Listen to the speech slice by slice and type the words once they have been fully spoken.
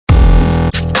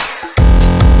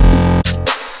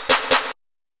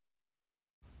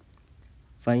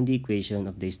Find the equation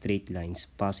of the straight lines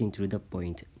passing through the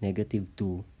point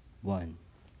 -2, 1.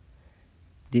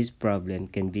 This problem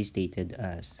can be stated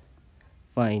as: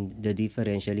 find the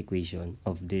differential equation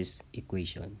of this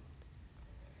equation.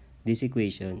 This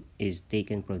equation is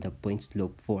taken from the point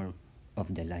slope form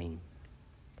of the line.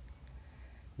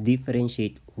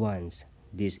 Differentiate once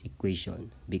this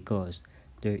equation because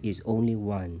there is only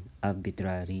one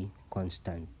arbitrary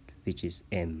constant, which is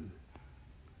m.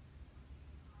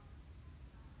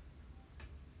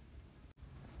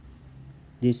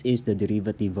 This is the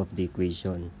derivative of the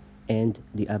equation, and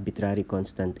the arbitrary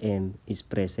constant m is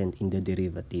present in the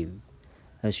derivative.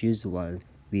 As usual,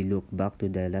 we look back to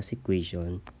the last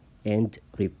equation and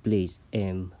replace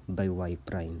m by y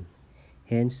prime.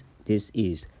 Hence, this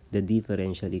is the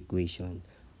differential equation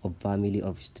of family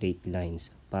of straight lines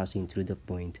passing through the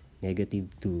point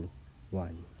 -2,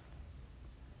 1.